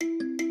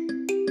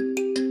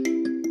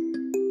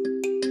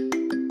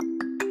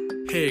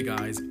Hey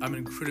guys, I'm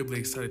incredibly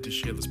excited to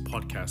share this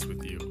podcast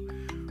with you.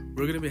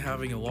 We're going to be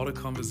having a lot of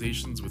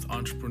conversations with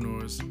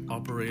entrepreneurs,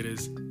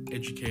 operators,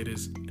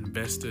 educators,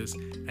 investors,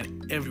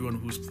 and everyone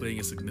who's playing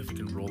a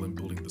significant role in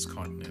building this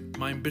continent.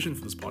 My ambition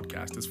for this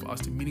podcast is for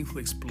us to meaningfully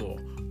explore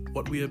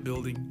what we are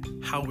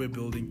building, how we're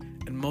building,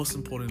 and most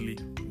importantly,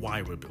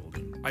 why we're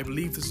building. I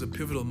believe this is a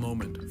pivotal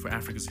moment for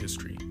Africa's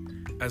history.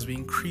 As we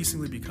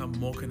increasingly become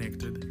more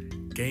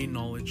connected, gain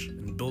knowledge,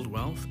 and build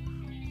wealth,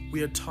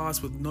 we are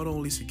tasked with not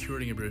only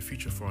securing a better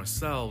future for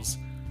ourselves,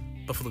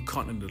 but for the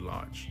continent at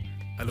large.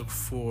 I look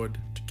forward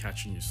to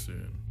catching you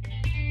soon.